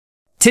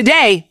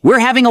Today, we're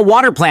having a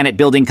water planet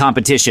building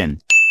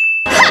competition.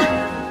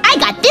 Ha! I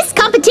got this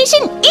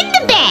competition in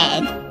the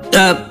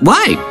bag!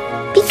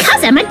 Why?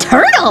 Because I'm a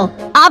turtle!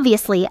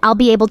 Obviously, I'll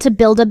be able to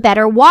build a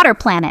better water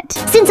planet.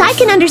 Since I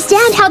can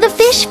understand how the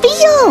fish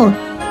feel!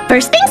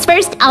 First things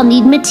first, I'll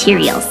need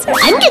materials.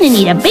 I'm gonna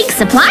need a big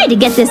supply to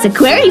get this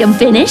aquarium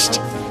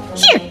finished.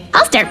 Here,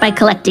 I'll start by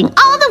collecting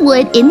all the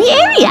wood in the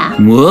area.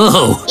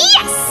 Whoa!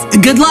 Yes!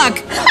 Good luck!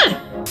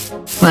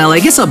 Well, I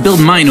guess I'll build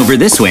mine over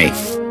this way.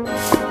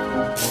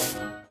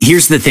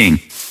 Here's the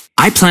thing.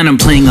 I plan on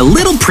playing a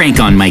little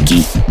prank on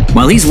Mikey.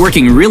 While he's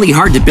working really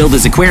hard to build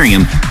his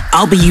aquarium,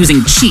 I'll be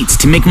using cheats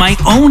to make my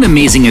own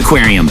amazing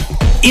aquarium.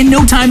 In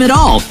no time at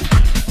all.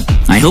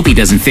 I hope he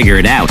doesn't figure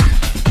it out.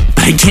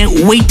 But I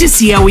can't wait to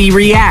see how he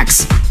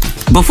reacts.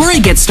 Before I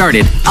get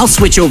started, I'll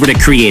switch over to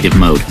creative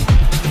mode.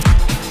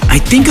 I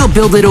think I'll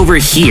build it over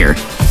here.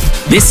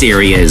 This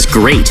area is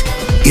great.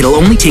 It'll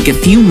only take a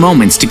few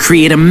moments to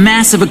create a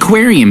massive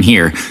aquarium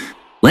here.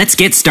 Let's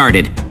get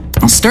started.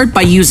 I'll start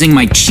by using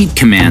my cheat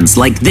commands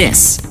like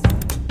this.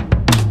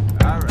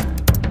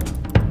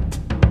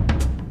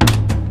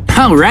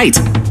 All right.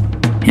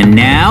 And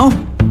now,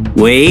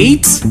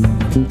 wait.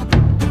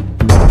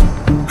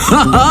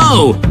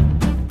 Ho-ho!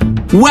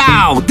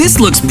 Wow, this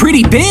looks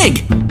pretty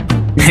big.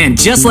 And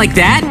just like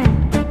that,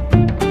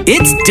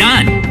 it's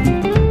done.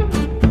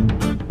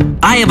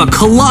 I have a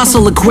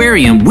colossal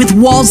aquarium with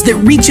walls that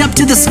reach up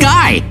to the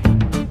sky.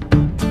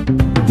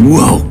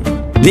 Whoa,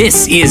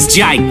 this is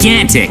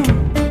gigantic.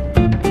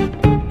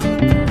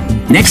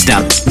 Next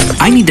up,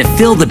 I need to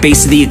fill the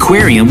base of the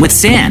aquarium with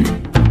sand.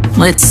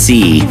 Let's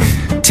see.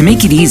 To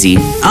make it easy,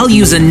 I'll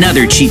use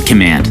another cheat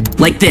command,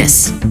 like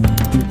this.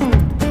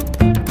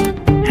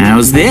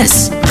 How's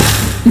this?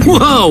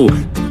 Whoa!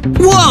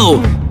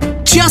 Whoa!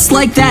 Just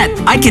like that,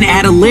 I can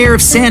add a layer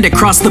of sand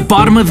across the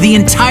bottom of the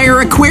entire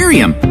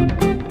aquarium.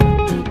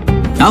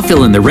 I'll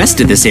fill in the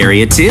rest of this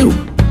area too.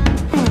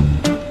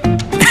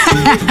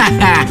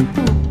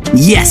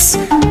 Yes!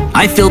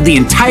 I filled the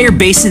entire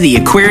base of the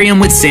aquarium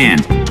with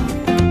sand.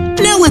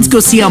 Now let's go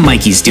see how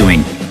Mikey's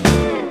doing.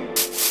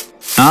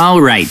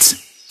 All right.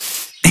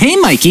 Hey,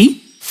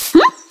 Mikey.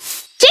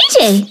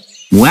 JJ!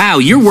 Wow,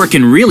 you're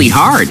working really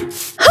hard.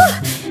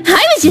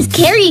 I was just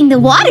carrying the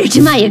water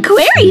to my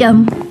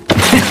aquarium.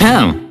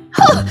 Oh,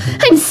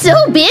 I'm so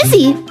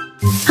busy.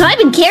 I've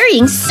been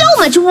carrying so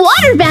much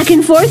water back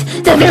and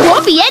forth that there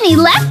won't be any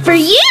left for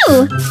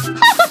you.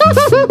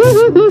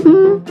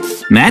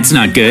 That's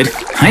not good.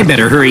 I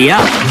better hurry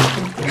up.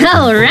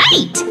 All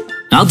right.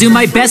 I'll do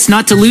my best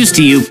not to lose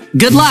to you.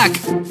 Good luck.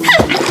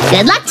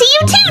 Good luck to you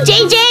too,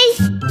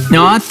 JJ.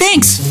 Aw,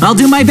 thanks. I'll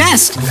do my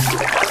best.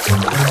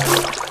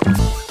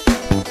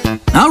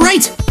 All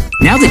right.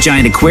 Now the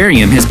giant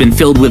aquarium has been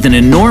filled with an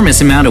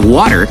enormous amount of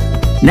water.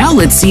 Now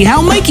let's see how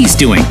Mikey's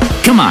doing.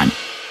 Come on.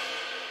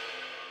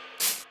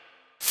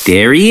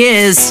 There he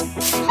is.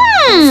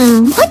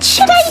 What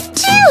should I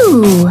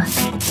do?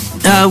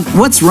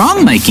 What's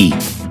wrong, Mikey?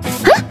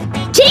 Huh?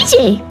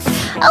 JJ!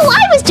 Oh,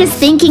 I was just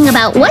thinking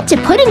about what to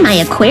put in my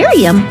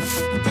aquarium.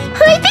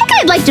 I think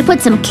I'd like to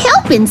put some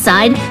kelp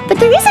inside, but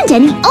there isn't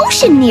any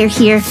ocean near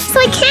here,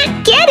 so I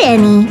can't get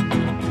any.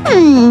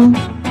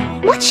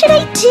 What should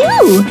I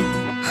do?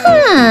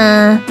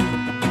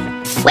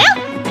 Well,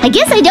 I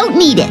guess I don't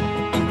need it.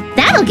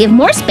 That'll give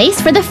more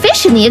space for the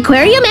fish in the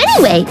aquarium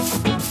anyway.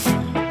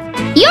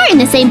 You're in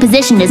the same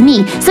position as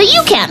me, so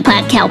you can't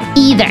plant kelp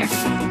either.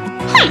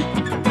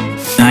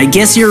 I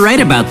guess you're right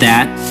about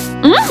that.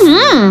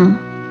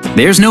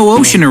 There's no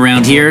ocean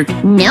around here.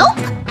 Nope.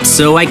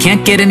 So I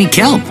can't get any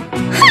kelp.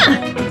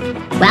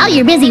 While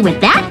you're busy with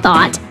that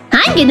thought,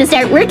 I'm gonna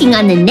start working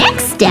on the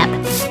next step.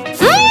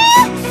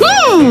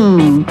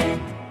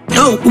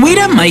 Oh, wait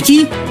up,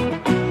 Mikey.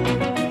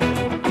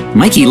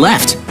 Mikey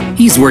left.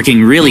 He's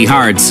working really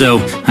hard,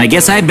 so I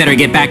guess I'd better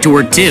get back to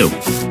work too.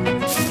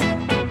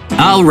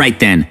 All right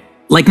then.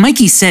 Like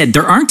Mikey said,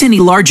 there aren't any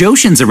large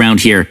oceans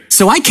around here,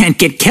 so I can't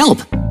get kelp.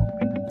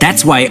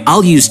 That's why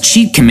I'll use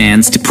cheat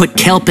commands to put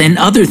kelp and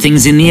other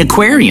things in the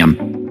aquarium.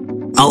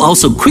 I'll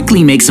also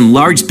quickly make some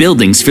large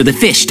buildings for the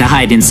fish to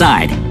hide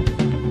inside.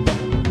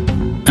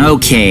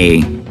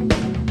 Okay.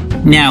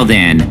 Now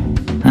then,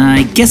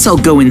 I guess I'll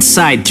go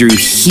inside through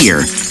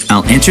here.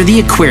 I'll enter the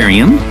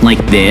aquarium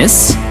like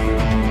this.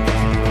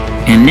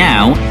 And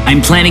now,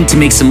 I'm planning to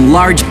make some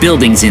large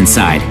buildings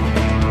inside.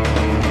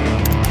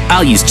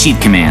 I'll use cheat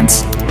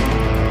commands.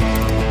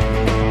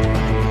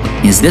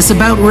 Is this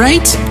about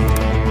right?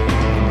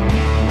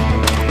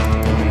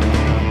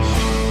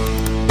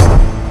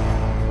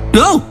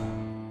 Oh!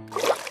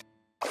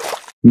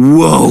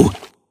 Whoa!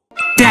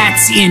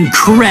 That's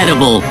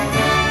incredible!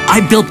 I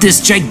built this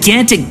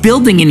gigantic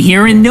building in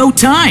here in no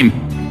time!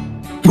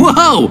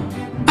 Whoa!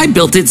 I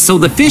built it so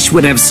the fish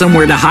would have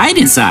somewhere to hide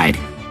inside.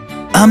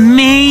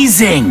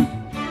 Amazing!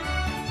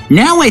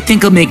 Now I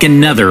think I'll make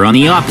another on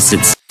the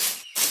opposites.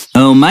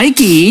 Oh,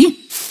 Mikey!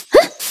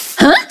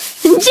 Huh?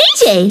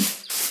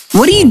 JJ!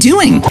 What are you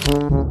doing?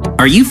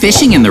 Are you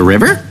fishing in the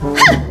river?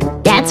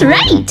 That's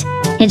right!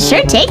 It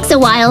sure takes a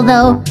while,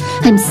 though.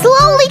 I'm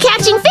slowly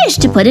catching fish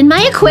to put in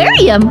my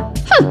aquarium.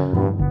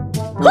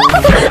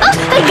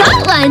 I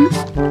got one!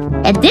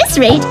 At this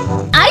rate,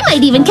 I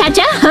might even catch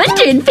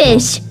 100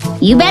 fish.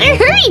 You better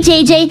hurry,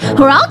 JJ,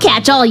 or I'll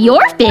catch all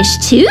your fish,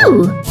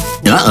 too.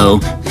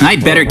 Uh-oh.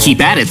 I'd better keep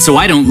at it so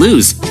I don't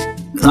lose.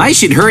 I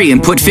should hurry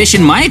and put fish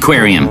in my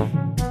aquarium.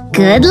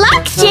 Good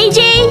luck,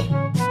 JJ!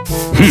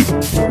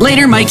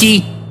 Later,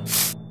 Mikey.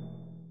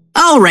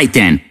 All right,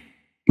 then.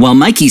 While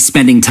Mikey's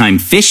spending time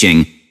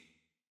fishing,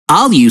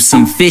 I'll use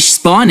some fish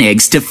spawn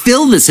eggs to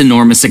fill this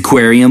enormous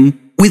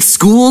aquarium with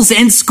schools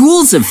and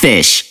schools of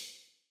fish.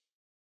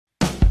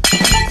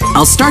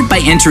 I'll start by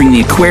entering the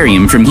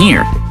aquarium from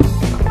here.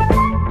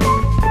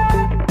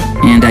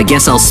 And I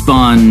guess I'll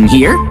spawn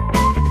here?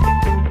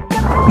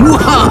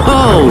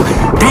 Whoa!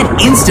 That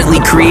instantly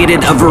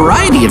created a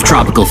variety of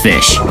tropical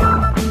fish.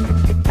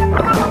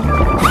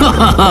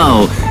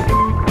 Whoa!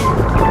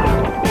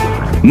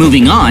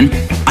 Moving on,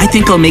 I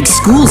think I'll make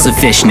schools of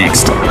fish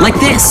next, like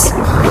this.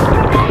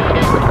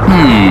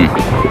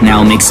 Now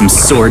I'll make some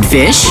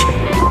swordfish.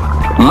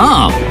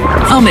 Oh,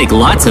 I'll make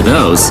lots of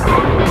those.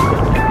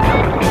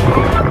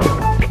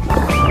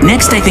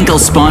 Next, I think I'll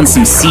spawn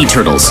some sea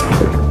turtles.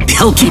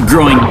 They'll keep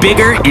growing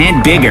bigger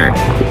and bigger.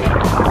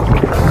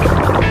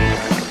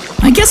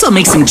 I guess I'll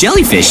make some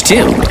jellyfish,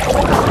 too.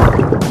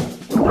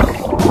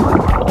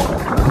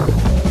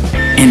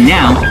 And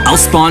now, I'll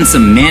spawn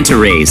some manta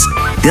rays.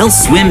 They'll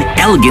swim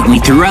elegantly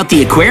throughout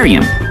the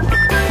aquarium.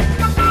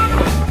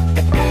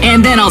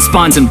 And then I'll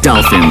spawn some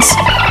dolphins.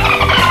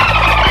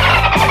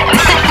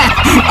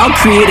 I'll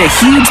create a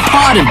huge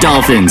pod of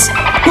dolphins.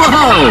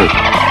 Whoa!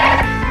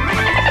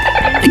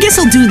 I guess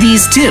I'll do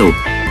these too.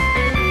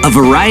 A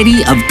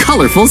variety of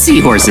colorful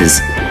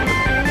seahorses.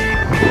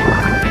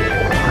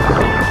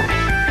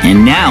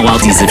 And now I'll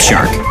tease a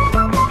shark.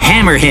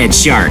 Hammerhead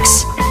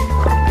sharks.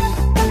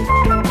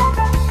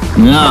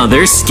 Oh,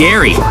 they're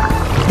scary.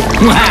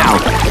 Wow!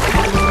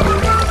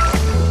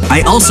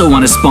 I also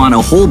want to spawn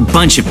a whole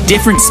bunch of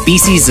different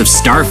species of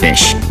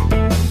starfish.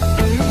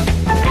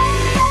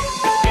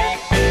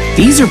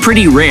 These are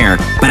pretty rare,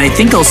 but I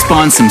think I'll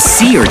spawn some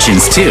sea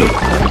urchins too.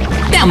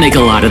 That'll make a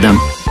lot of them.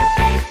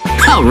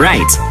 All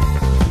right.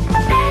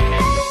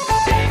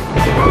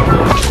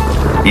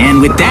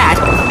 And with that,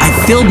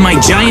 I've filled my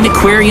giant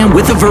aquarium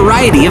with a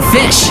variety of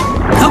fish.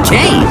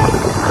 Okay.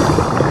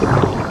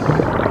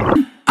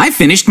 I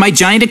finished my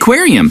giant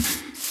aquarium.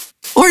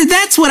 Or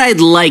that's what I'd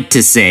like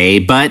to say,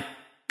 but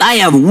I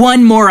have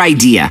one more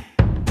idea.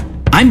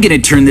 I'm gonna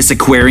turn this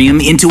aquarium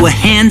into a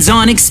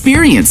hands-on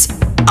experience.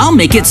 I'll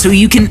make it so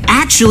you can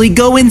actually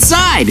go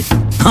inside.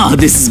 Oh,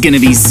 this is gonna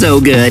be so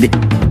good.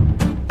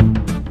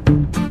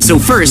 So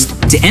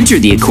first, to enter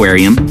the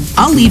aquarium,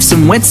 I'll leave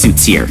some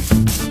wetsuits here.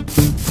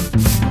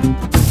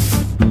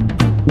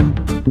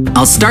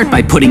 I'll start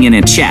by putting in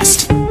a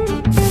chest.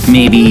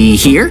 Maybe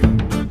here?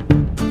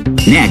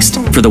 Next,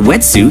 for the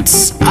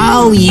wetsuits,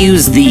 I'll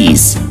use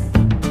these.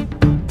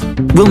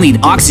 We'll need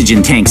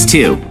oxygen tanks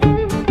too.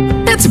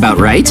 That's about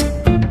right.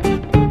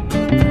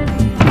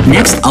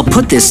 Next, I'll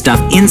put this stuff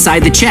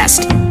inside the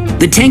chest.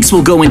 The tanks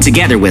will go in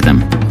together with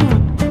them.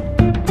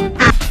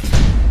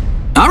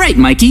 All right,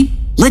 Mikey,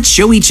 let's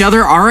show each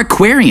other our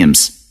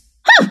aquariums.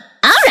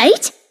 All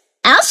right.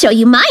 I'll show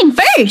you mine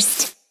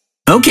first.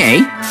 Okay.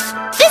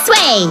 This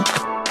way.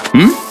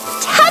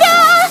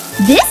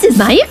 Ta-da! This is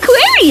my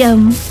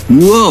aquarium.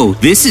 Whoa,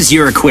 this is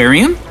your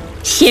aquarium?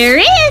 Sure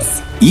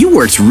is. You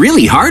worked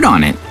really hard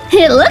on it.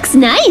 It looks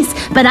nice,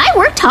 but I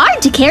worked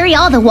hard to carry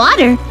all the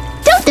water.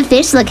 Don't the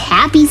fish look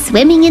happy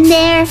swimming in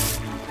there?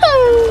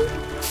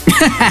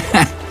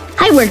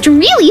 I worked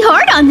really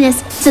hard on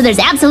this, so there's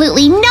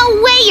absolutely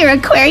no way your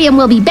aquarium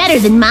will be better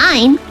than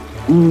mine.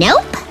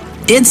 Nope.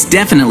 It's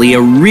definitely a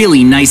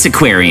really nice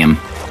aquarium.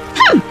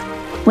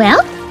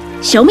 Well,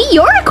 show me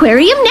your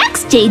aquarium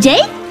next, JJ.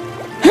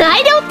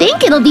 I don't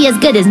think it'll be as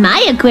good as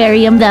my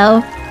aquarium,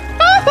 though.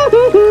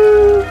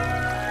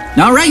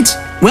 All right.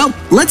 Well,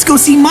 let's go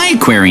see my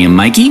aquarium,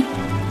 Mikey.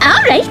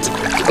 All right.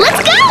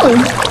 Let's go.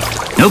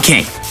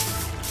 Okay.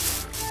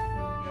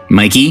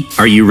 Mikey,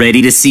 are you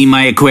ready to see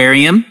my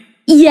aquarium?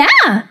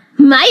 Yeah.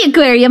 My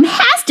aquarium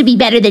has to be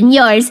better than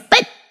yours,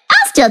 but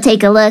I'll still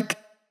take a look.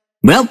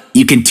 Well,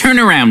 you can turn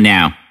around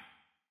now.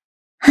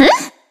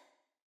 Huh?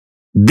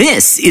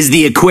 This is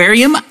the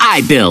aquarium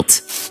I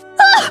built.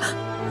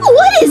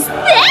 What is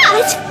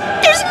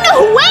that? There's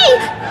no way!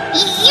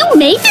 You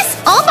made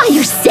this all by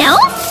yourself?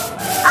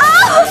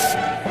 Oh!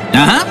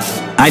 Uh-huh.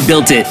 I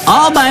built it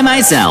all by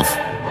myself.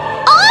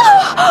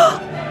 Oh!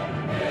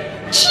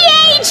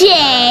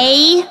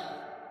 JJ!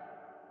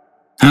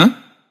 Huh?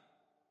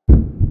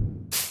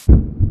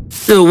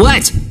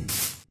 What?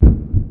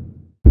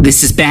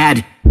 This is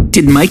bad.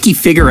 Did Mikey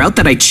figure out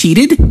that I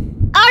cheated?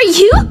 Are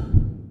you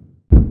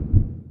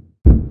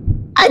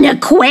an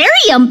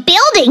aquarium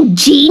building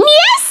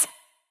genius?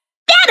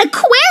 That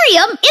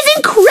aquarium is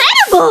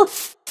incredible!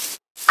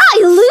 I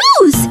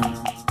lose!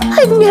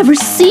 I've never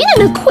seen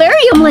an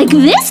aquarium like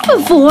this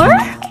before.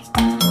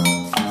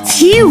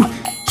 Phew!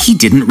 He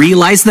didn't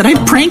realize that I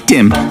pranked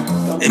him.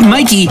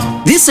 Mikey,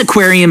 this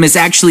aquarium is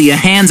actually a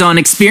hands-on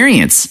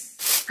experience.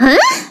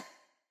 Huh?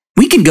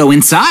 We can go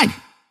inside.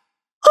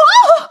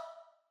 Oh!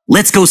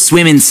 Let's go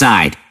swim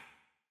inside.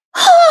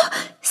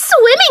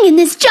 Swimming in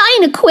this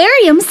giant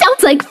aquarium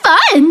sounds like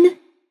fun.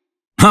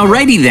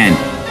 Alrighty then.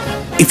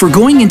 If we're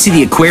going into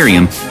the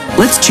aquarium,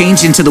 let's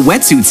change into the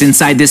wetsuits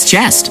inside this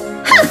chest.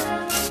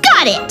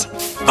 Got it.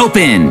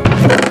 Open.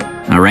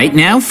 Alright,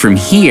 now from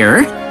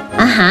here,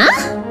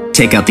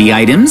 take out the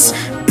items.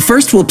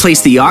 First, we'll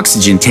place the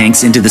oxygen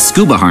tanks into the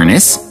scuba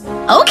harness.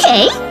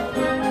 Okay.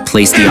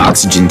 Place the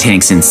oxygen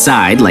tanks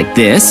inside like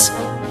this.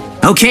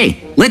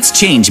 Okay, let's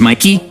change,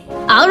 Mikey.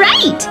 All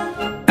right.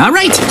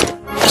 Alright,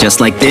 just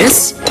like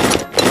this.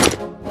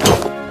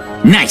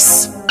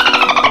 Nice.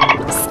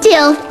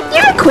 Still,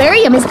 your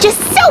aquarium is just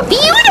so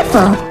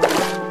beautiful.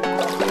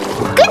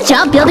 Good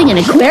job building an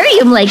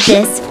aquarium like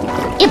this.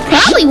 It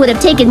probably would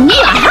have taken me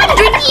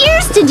 100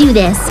 years to do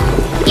this.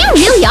 You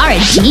really are a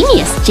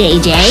genius,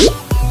 JJ.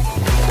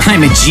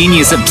 I'm a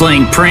genius at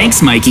playing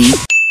pranks, Mikey.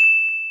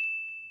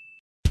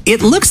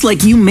 It looks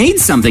like you made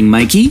something,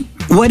 Mikey.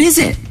 What is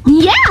it?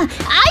 Yeah,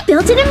 I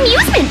built an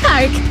amusement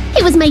park.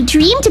 It was my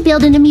dream to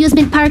build an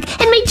amusement park,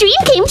 and my dream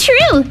came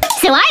true.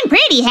 So I'm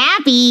pretty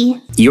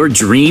happy. Your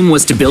dream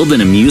was to build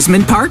an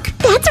amusement park?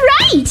 That's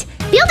right.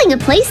 Building a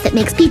place that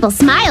makes people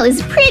smile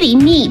is pretty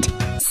neat.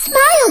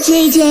 Smile,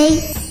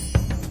 JJ.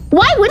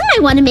 Why wouldn't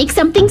I want to make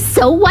something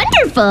so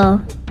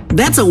wonderful?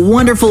 That's a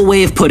wonderful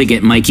way of putting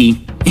it,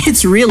 Mikey.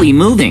 It's really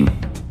moving.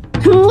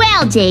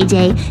 Well,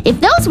 JJ, if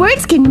those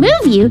words can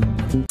move you,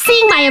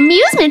 seeing my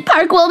amusement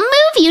park will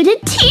move you to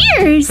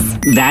tears.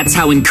 That's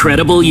how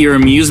incredible your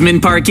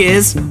amusement park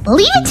is?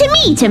 Leave it to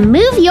me to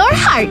move your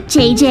heart,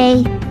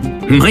 JJ.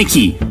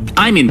 Mikey,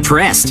 I'm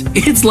impressed.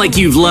 It's like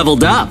you've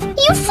leveled up.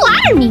 You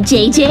flatter me,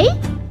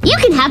 JJ. You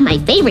can have my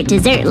favorite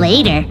dessert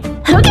later.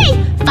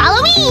 Okay,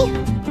 follow me.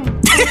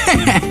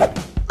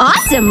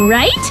 Awesome,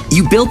 right?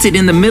 You built it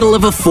in the middle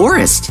of a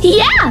forest.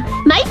 Yeah,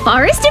 my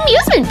forest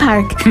amusement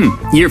park.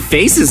 Your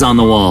face is on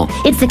the wall.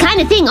 It's the kind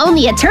of thing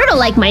only a turtle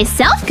like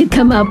myself could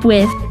come up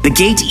with. The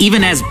gate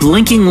even has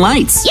blinking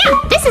lights. Yeah,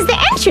 this is the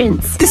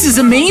entrance. This is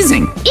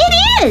amazing.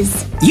 It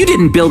is. You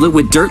didn't build it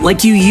with dirt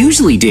like you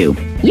usually do.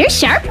 You're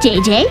sharp,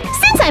 JJ.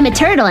 Since I'm a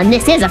turtle and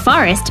this is a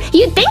forest,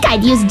 you'd think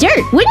I'd use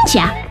dirt, wouldn't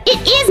ya?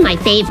 It is my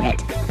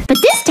favorite.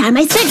 But this time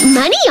I spent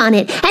money on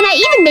it, and I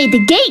even made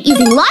the gate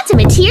using lots of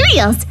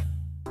materials.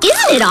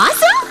 Isn't it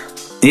awesome?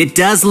 It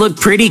does look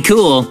pretty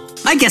cool.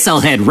 I guess I'll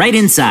head right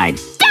inside.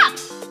 Stop!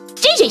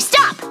 JJ,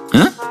 stop!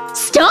 Huh?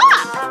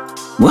 Stop!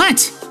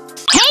 What?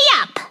 Pay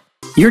up!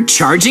 You're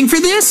charging for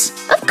this?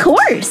 Of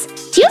course!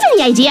 Do you have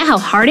any idea how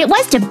hard it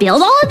was to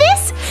build all of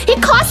this?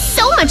 It costs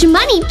so much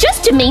money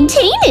just to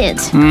maintain it!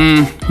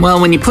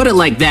 Well, when you put it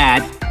like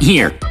that,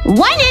 here.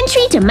 One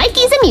entry to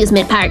Mikey's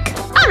amusement park.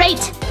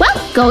 Alright,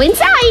 well, go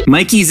inside.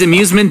 Mikey's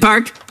amusement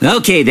park?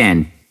 Okay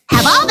then.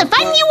 Have all the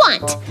fun you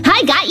want.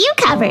 I got you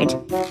covered.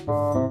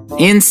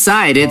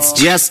 Inside, it's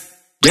just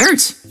dirt.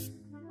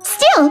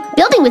 Still,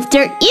 building with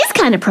dirt is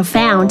kind of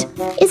profound.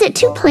 Is it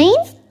too plain?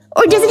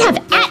 Or does it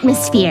have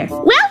atmosphere?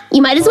 Well,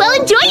 you might as well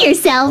enjoy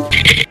yourself.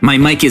 My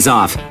mic is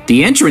off.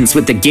 The entrance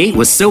with the gate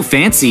was so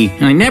fancy,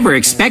 I never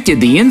expected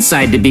the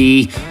inside to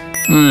be…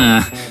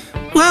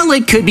 well,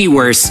 it could be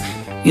worse.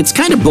 It's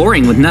kind of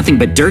boring with nothing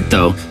but dirt,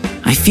 though.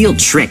 I feel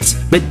tricked,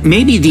 but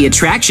maybe the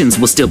attractions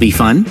will still be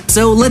fun,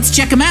 so let's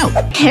check them out.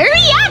 Hurry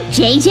up,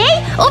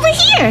 JJ! Over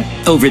here!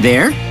 Over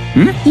there?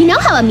 You know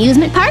how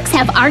amusement parks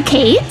have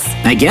arcades?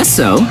 I guess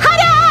so.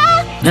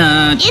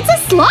 Ta-da! It's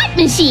a slot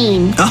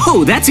machine.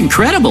 Oh, that's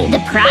incredible.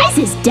 The prize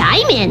is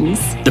diamonds.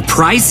 The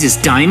prize is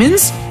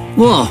diamonds?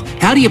 Whoa,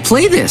 how do you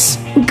play this?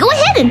 Go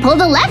ahead and pull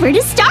the lever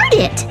to start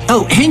it.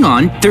 Oh, hang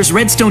on, there's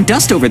redstone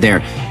dust over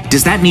there.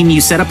 Does that mean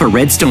you set up a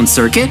redstone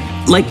circuit?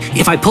 Like,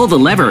 if I pull the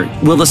lever,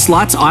 will the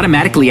slots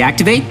automatically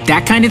activate?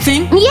 That kind of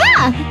thing?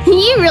 Yeah,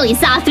 you really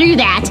saw through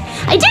that.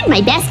 I did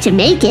my best to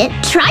make it.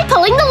 Try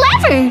pulling the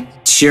lever.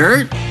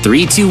 Sure.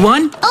 3, 2,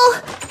 1.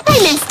 Oh, I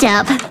messed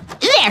up.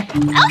 There,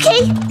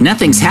 okay.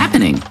 Nothing's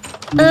happening.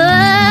 Click.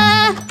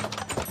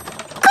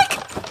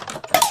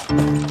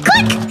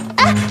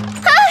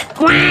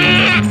 Click.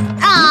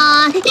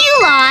 Aw, you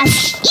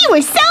lost. You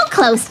were so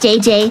close,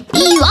 JJ.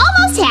 You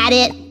almost had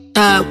it.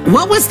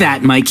 What was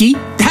that, Mikey?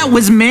 That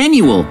was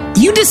manual.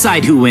 You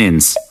decide who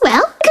wins.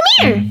 Well, come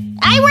here.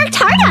 I worked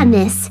hard on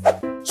this.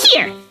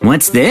 Here.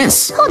 What's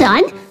this? Hold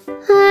on.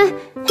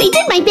 I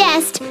did my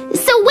best,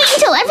 so wait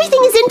until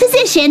everything is in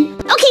position.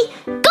 Okay,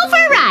 go for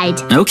a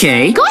ride.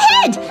 Okay. Go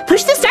ahead.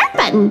 Push the start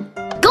button.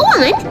 Go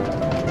on.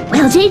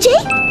 Well, JJ?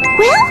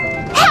 Well,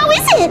 how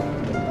is it?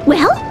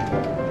 Well?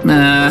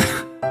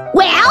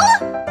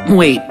 Well?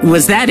 Wait,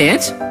 was that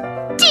it?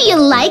 Do you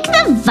like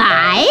the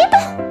vibe?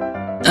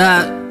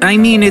 I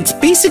mean, it's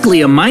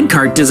basically a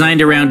minecart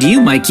designed around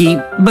you, Mikey,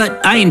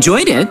 but I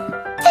enjoyed it.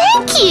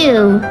 Thank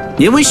you.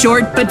 It was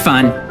short, but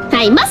fun.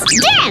 I must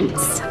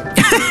dance.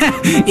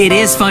 It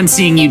is fun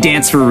seeing you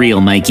dance for real,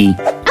 Mikey.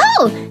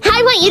 Oh,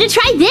 I want you to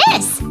try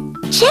this.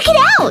 Check it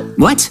out.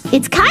 What?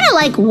 It's kind of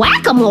like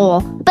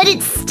whack-a-mole, but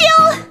it's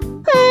still…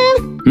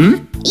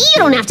 you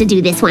don't have to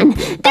do this one.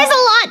 There's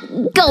a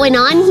lot going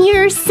on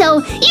here, so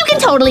you can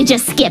totally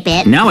just skip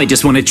it. Now I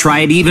just want to try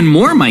it even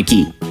more,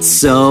 Mikey.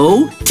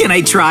 So, can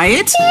I try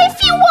it?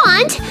 If you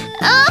want,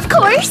 of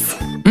course.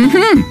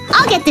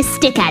 I'll get this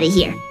stick out of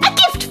here. A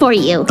gift for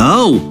you.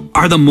 Oh,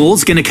 are the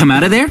moles gonna come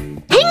out of there?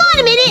 Hang on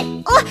a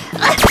minute.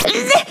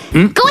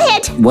 Go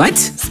ahead. What?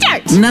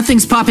 Start.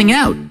 Nothing's popping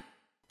out.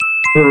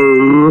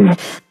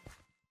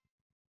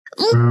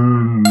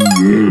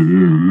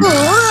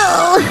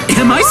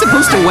 Am I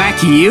supposed to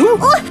whack you?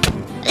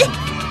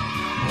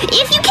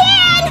 If you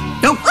can.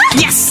 Oh,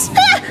 yes!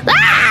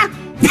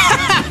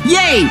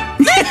 Yay!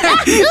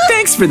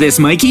 Thanks for this,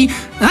 Mikey.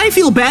 I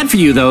feel bad for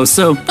you, though,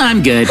 so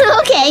I'm good.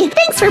 Okay,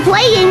 thanks for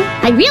playing.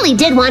 I really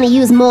did want to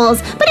use moles,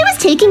 but it was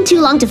taking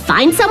too long to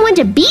find someone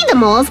to be the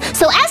moles,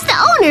 so as the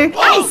owner,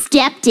 I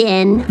stepped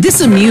in.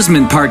 This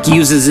amusement park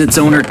uses its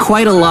owner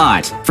quite a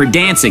lot, for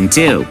dancing,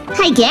 too.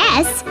 I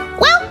guess.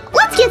 Well,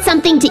 let's get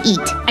something to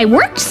eat. I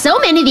worked so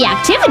many of the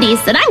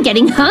activities that I'm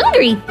getting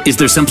hungry. Is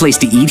there someplace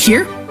to eat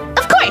here?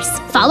 Of course,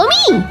 follow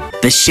me.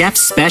 The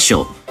chef's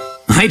special.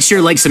 I'd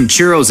sure like some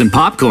churros and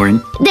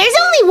popcorn. There's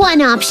only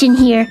one option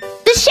here.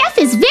 The chef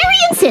is very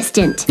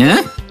insistent.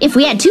 Huh? If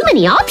we had too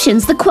many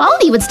options, the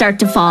quality would start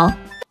to fall.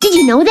 Did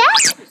you know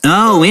that?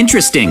 Oh,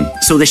 interesting.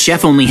 So the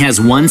chef only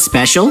has one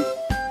special?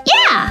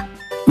 Yeah.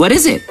 What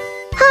is it?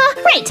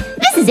 Right.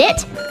 This is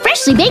it.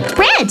 Freshly baked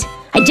bread.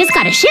 I just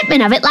got a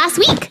shipment of it last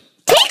week.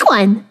 Take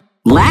one.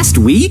 Last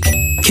week?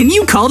 Can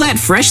you call that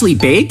freshly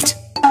baked?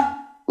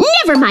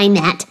 Never mind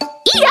that.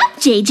 Eat up,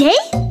 JJ.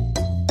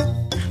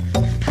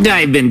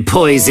 I've been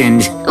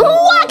poisoned.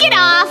 Walk it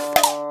off.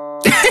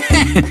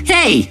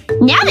 Hey!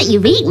 Now that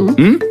you've eaten,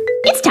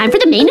 it's time for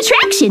the main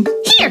attraction.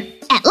 Here,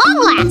 at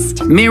long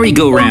last.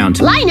 Merry-go-round.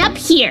 Line up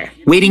here.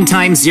 Waiting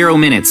time 0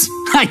 minutes.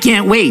 I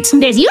can't wait.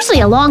 There's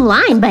usually a long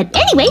line, but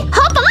anyway,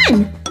 hop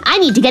on. I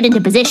need to get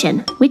into position.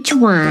 Which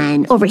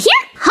one? Over here?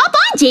 Hop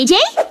on, JJ.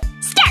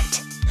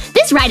 Start.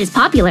 This ride is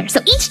popular,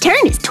 so each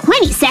turn is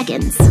 20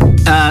 seconds.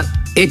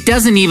 It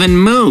doesn't even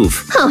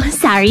move. Oh,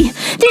 sorry.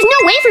 There's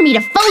no way for me to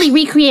fully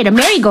recreate a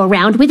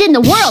merry-go-round within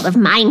the world of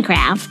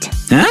Minecraft.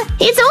 Huh?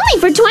 It's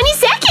only for 20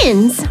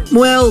 seconds.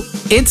 Well,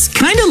 it's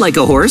kind of like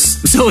a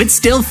horse, so it's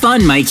still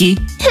fun, Mikey.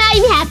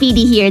 I'm happy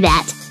to hear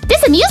that.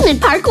 This amusement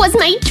park was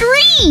my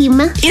dream.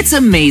 It's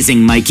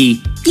amazing,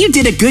 Mikey. You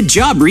did a good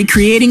job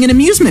recreating an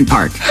amusement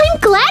park. I'm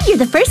glad you're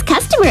the first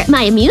customer at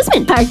my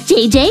amusement park,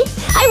 JJ.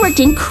 I worked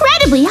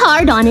incredibly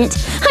hard on it.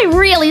 I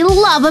really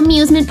love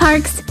amusement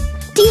parks.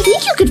 Do you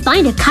think you could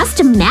find a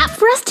custom map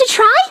for us to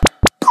try?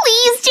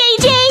 Please,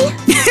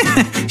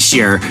 JJ!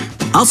 Sure.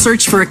 I'll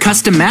search for a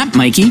custom map,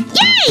 Mikey.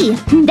 Yay!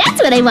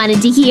 That's what I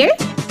wanted to hear.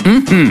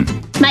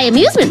 My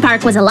amusement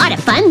park was a lot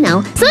of fun,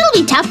 though, so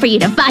it'll be tough for you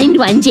to find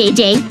one,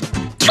 JJ.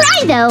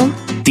 Try, though.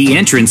 The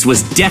entrance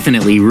was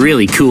definitely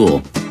really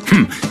cool.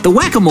 The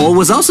whack-a-mole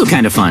was also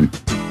kind of fun.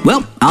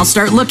 Well, I'll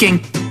start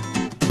looking.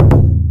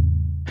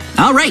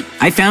 All right,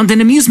 I found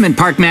an amusement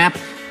park map.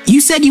 You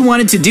said you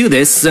wanted to do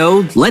this,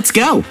 so let's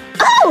go.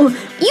 Oh,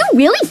 you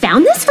really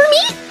found this for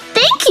me?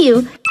 Thank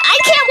you. I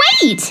can't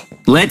wait.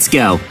 Let's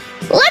go.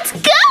 Let's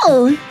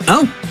go.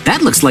 Oh,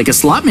 that looks like a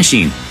slot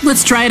machine.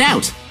 Let's try it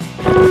out.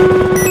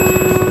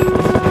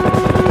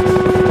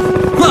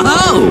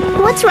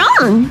 Whoa! What's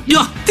wrong?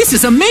 Oh, this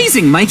is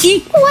amazing, Mikey.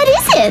 What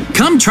is it?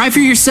 Come try for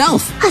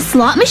yourself. A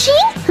slot machine?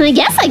 I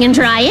guess I can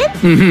try it.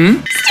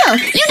 Still,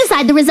 you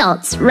decide the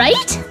results,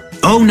 right?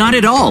 Oh, not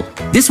at all.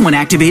 This one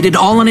activated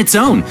all on its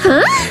own.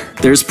 Huh?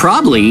 There's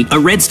probably a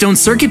redstone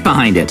circuit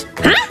behind it.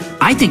 Huh?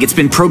 I think it's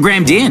been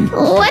programmed in.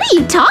 What are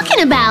you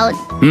talking about?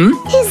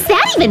 Is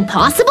that even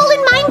possible in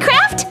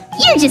Minecraft?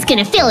 You're just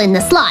gonna fill in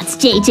the slots,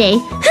 JJ.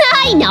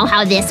 I know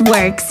how this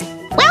works.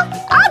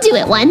 Well, I'll do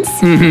it once.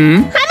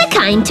 I'm a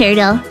kind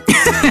turtle.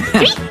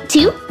 3,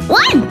 2,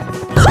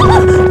 1.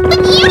 But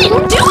you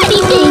didn't do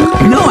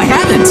anything! No, I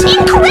haven't.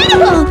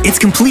 Incredible! It's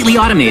completely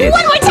automated.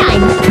 One more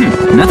time.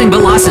 Nothing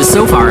but losses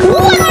so far.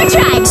 One more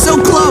try.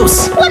 So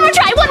close. One more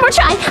try, one more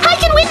try. I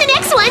can win the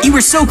next one. You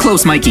were so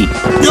close, Mikey.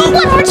 No.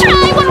 One more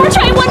try, one more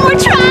try, one more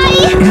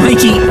try.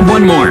 Mikey,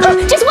 one more.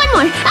 Just one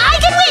more. I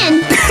can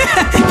win.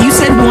 You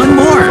said one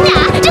more.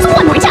 Nah, just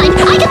one more time.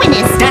 I can win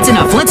this. That's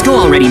enough. Let's go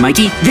already,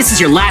 Mikey. This is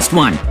your last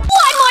one.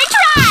 One more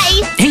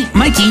try. Hey,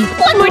 Mikey.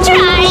 One more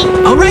try.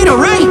 All right, all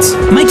right.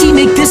 Mikey,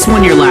 make this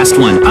one your last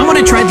one. I want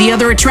to try the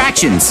other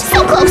attractions.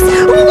 So close.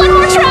 One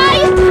more try.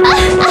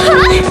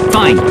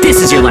 Fine,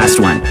 this is your last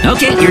one.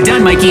 Okay, you're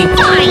done, Mikey.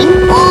 Fine.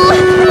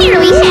 Oh,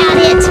 nearly had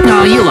it.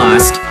 Oh, you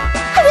lost.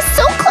 I was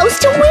so close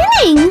to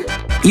winning.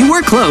 You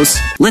were close.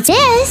 Let's...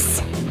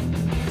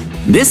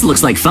 This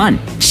looks like fun.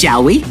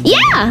 Shall we?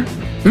 Yeah.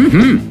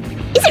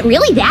 Is it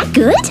really that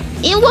good?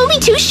 It won't be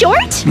too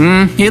short?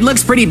 It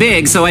looks pretty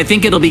big, so I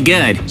think it'll be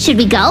good. Should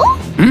we go?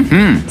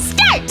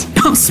 Start.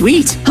 Oh,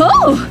 sweet.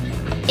 Oh,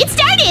 it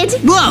started.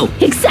 Whoa.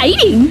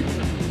 Exciting.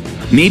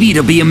 Maybe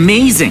it'll be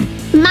amazing.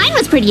 Mine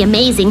was pretty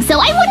amazing, so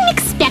I wouldn't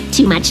expect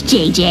too much,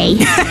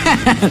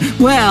 JJ.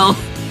 Well...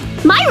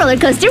 My roller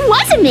coaster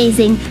was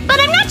amazing, but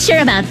I'm not sure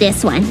about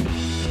this one.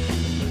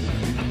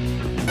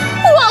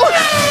 Whoa!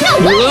 No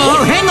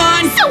Whoa, hang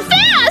on! So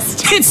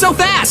fast! It's so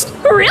fast!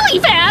 Really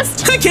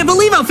fast! I can't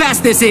believe how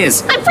fast this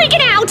is! I'm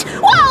freaking out!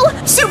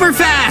 Whoa! Super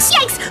fast!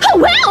 Yikes! Oh,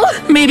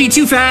 wow! Maybe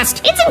too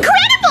fast. It's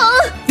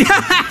incredible!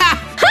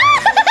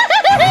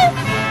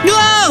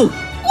 Whoa!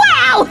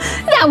 Wow!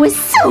 That was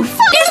so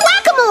fun! There's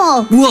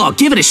whack-a-mole! Whoa,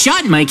 give it a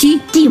shot, Mikey.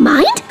 Do you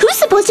mind? Who's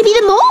supposed to be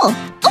the mole?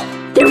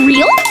 Oh, they're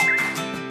real?